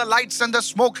God for the lights and the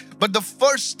smoke. But the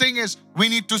first thing is we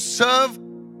need to serve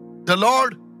the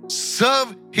Lord,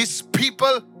 serve His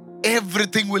people.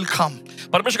 Everything will come.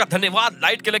 परमेश्वर का धन्यवाद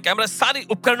लाइट के लिए, कैमरा, सारी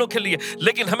उपकरणों के लिए,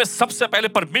 लेकिन हमें सबसे पहले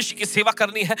परमेश्वर की सेवा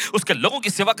करनी है, उसके लोगों की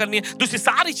सेवा करनी है। दूसरी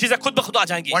सारी चीजें खुद ब खुद आ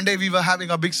जाएंगी। One day we were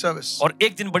having a big service, और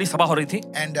एक दिन बड़ी सभा हो रही थी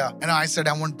and I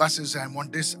said, I want buses, I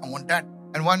want this, I want that.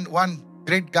 And one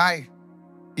great guy,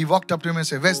 he walked up to me and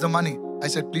said, "Where's the money?" I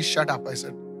said, "Please shut up." I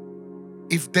said,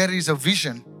 "If there is a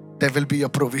vision, there will be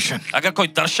a provision." अगर कोई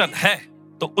दर्शन है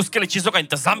तो उसके लिए चीजों का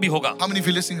इंतजाम भी होगा। How many of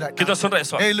you listening right now? कितना सुन रहे हैं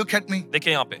इस वक्त? Hey, look at me.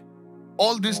 देखिए यहाँ पे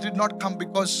All this did not come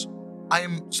because I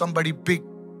am somebody big.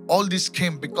 All this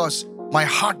came because my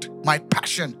heart, my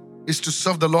passion is to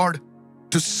serve the Lord,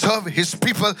 to serve His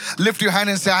people. Lift your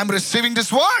hand and say, "I'm receiving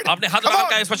this word." आपने हाथ Come लगा on.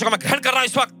 के इस वचन को मैं ग्रहण कर रहा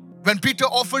हूँ इस वक्त। When Peter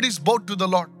offered his boat to the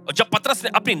Lord, और जब पतरस ने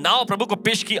अपनी नाव प्रभु को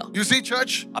पेश किया, you see,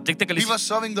 church, आप देखते he कलीसिया, was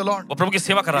serving the Lord. वो प्रभु की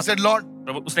सेवा कर He रहा था। said, "Lord,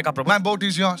 प्रभु उसने कहा, प्रभु my boat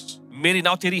is yours. मेरी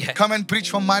नाव तेरी है, Come and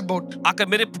preach from my boat." आकर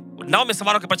मेरे नाव में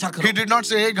सवारों के प्रचार He करो। did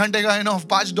not say, "एक घंटे का enough,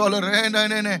 $5." Hey,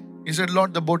 no. He said,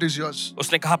 "Lord, the boat is yours."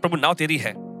 उसने कहा प्रभु नाव तेरी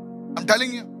है। I'm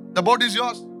telling you, the boat is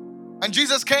yours. And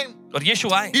Jesus came. और यीशु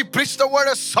आए He preached the word,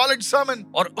 a solid sermon.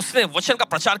 और उसने वचन का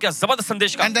प्रचार किया, जबरदस्त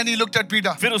संदेश का। And then he looked at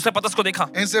Peter फिर उसने पतरस को देखा,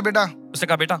 and said, "Beta, उसने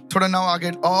कहा बेटा थोड़ा नाव आगे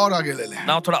और आगे ले ले."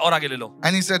 नाव थोड़ा और आगे ले लो।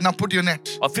 And he said, "Now put your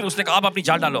net." और फिर उसने कहा अब अपनी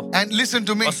जाल डालो। And listen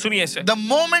to me. और सुनिए इसे, The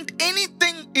moment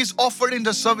anything is offered in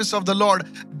the service of the Lord,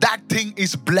 that thing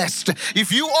is blessed.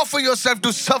 If you offer yourself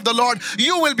to serve the Lord,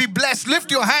 you will be blessed.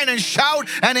 Lift your hand and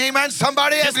shout and amen.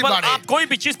 Somebody, जिस पर everybody. आप कोई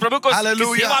भी चीज प्रभु को की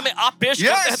Hallelujah. सेवा में आप पेश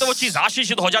करते हैं तो वो Yes. चीज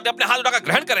आशीषित हो जाती है। अपने हाथ उठाकर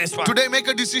ग्रहण करें इस वक्त। Today, make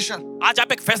a decision. आज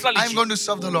आप एक फैसला I'm लीजिए, going to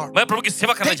serve the Lord. मैं प्रभु की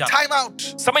सेवा करने Take जा रहा time out.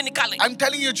 हूँ। समय निकालें। I'm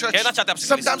telling you, church. कहना चाहते हैं आपसे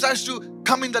Sometimes I used to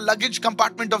come in the luggage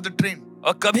compartment of the train.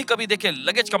 और कभी कभी देखिए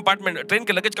लगेज कंपार्टमेंट, ट्रेन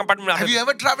के लगेज कंपार्टमेंट में Have आते you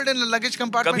ever traveled in a luggage कभी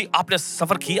compartment? आपने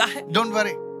सफर किया है? Don't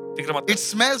worry. फिक्र मत It करो।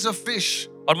 smells of fish.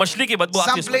 और मछली की बदबू आती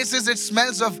है Some उसमें। places it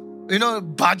smells of,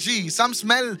 bhaji. Some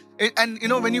smell it,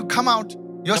 and when you come out,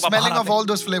 you're जब आप smelling बाहर of आते all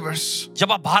those flavors.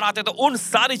 जब आप बाहर आते हैं तो उन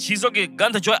सारी चीजों की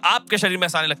गंध जो है आपके शरीर में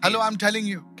आने लगती Hello, है। I'm telling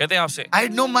you. कहते हैं आपसे I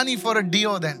had no money for a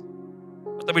deo then.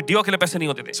 तभी डीओ के लिए पैसे नहीं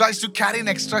होते थे, So I used to carry an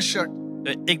extra shirt.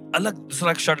 एक अलग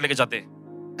दूसरा शर्ट लेके जाते।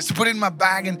 I used to put it in my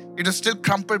bag and it was still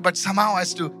crumpled, but somehow I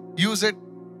used to use it.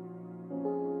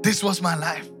 This was my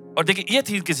life. और देखिए ये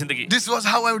थी इनकी जिंदगी। This was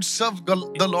how I would serve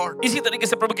the Lord. इसी तरीके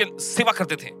से प्रभु की सेवा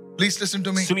करते थे। Please listen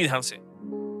to me. सुनिए ध्यान से,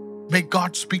 May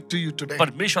God speak to you today.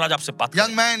 परमेश्वर आज आपसे बात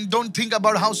Young man, don't think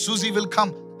about how Susie will come,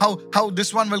 how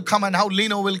this one will come, and how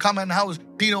Lino will come, and how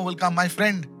Tino will come. My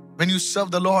friend, when you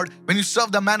serve the Lord, when you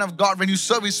serve the man of God, when you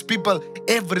serve His people,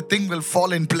 everything will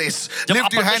fall in place. जब Lift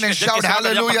आप your hand and shout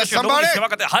hallelujah, somebody. सेवा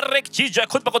करते हैं, हर एक चीज जो है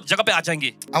खुद ब खुद जगह पे आ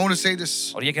जाएंगी। I want to say this.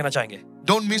 और ये कहना चाहेंगे,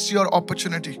 Don't miss your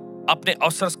opportunity. अपने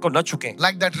अवसर को न चुकें,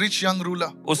 Like that rich young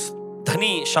ruler, उस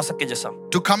धनी शासक के जैसा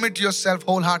to commit yourself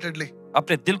wholeheartedly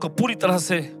अपने दिल को पूरी तरह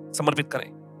से समर्पित करें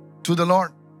to the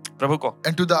Lord प्रभु को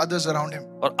and to the others around Him.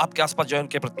 और आपके आसपास जो है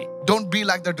उनके प्रति। Don't be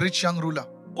like that rich young ruler.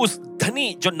 उस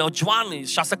धनी जो नौजवान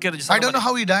शासक के जैसा I don't know बने।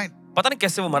 how he died. पता नहीं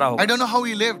कैसे वो मरा होगा, I don't know how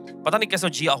he lived. पता नहीं कैसे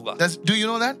वो जिया होगा। Do you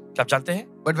know that? क्या आप जानते हैं?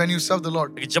 But when you serve the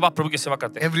Lord, लेकिन जब आप प्रभु की सेवा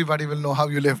करते हैं, everybody will know how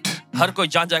you lived, हर कोई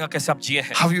जान जाएगा कैसे आप जिए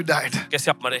हैं, how you died.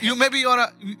 कैसे आप मरे हैं। You maybe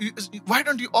why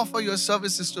don't you offer your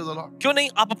services to the Lord? क्यों नहीं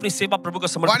आप अपनी सेवा प्रभु को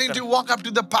Why समर्पित don't you करें? walk up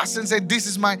to the pastor and say, this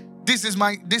is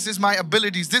my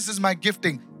abilities, this is my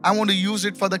gifting. I want to use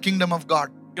it for the kingdom of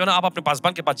God. क्यों ना आप अपने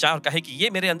पासवान के पास जाएं और कहें कि ये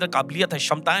मेरे अंदर काबिलियत है,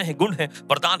 क्षमताएं हैं, गुण हैं,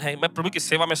 वरदान है, मैं प्रभु की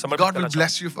सेवा में समर्पित God करना will चाहता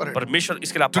bless you for हूं। it. परमेश्वर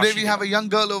इसके लिए आपको Today आशीष we देगा। have a young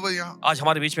girl over here. आज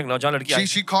हमारे बीच में एक नौजवान लड़की आई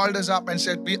She called us up and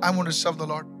said, I want to serve the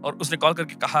Lord. और उसने कॉल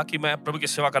करके कहा कि मैं प्रभु की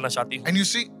सेवा करना चाहती हूँ। And you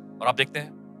see, और आप देखते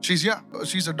हैं she's here.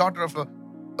 She's a daughter of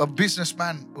a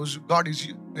businessman whose God is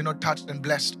touched and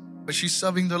blessed. But she's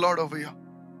serving the Lord over here.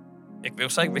 एक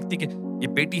व्यवसायिक व्यक्ति के ये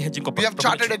बेटी है जिनको We have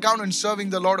chartered accountants serving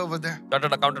the Lord over there.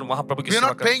 Chartered accountant वहां प्रभु की We are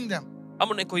सेवा not कर paying them, हम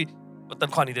उन्हें कोई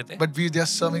तनख्वाह नहीं देते but we are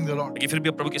serving the Lord. लेकिन फिर भी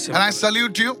आप प्रभु की सेवा And I कर रहे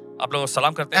salute you हैं। आप लोगों को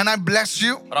सलाम करते हैं and I bless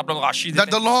you और आप लोगों को आशीष that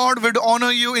देते the Lord would honor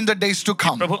you in the days to हैं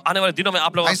come. प्रभु आने वाले दिनों में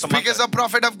आप लोगों I का सम्मान speak as करें। a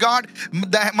prophet of God.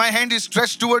 My hand is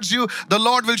stretched towards you. The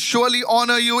Lord will surely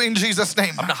honor you in Jesus'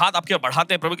 name. अपना हाथ आपके ओर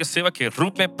बढ़ाते हैं प्रभु के सेवक के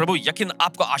रूप में प्रभु यकीन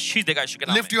आपको आशीष देगा यीशु के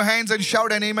नाम में Lift your hands and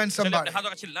shout an amen, चलिए अपने somebody. हाथों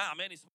का चिल्लाएं आमीन।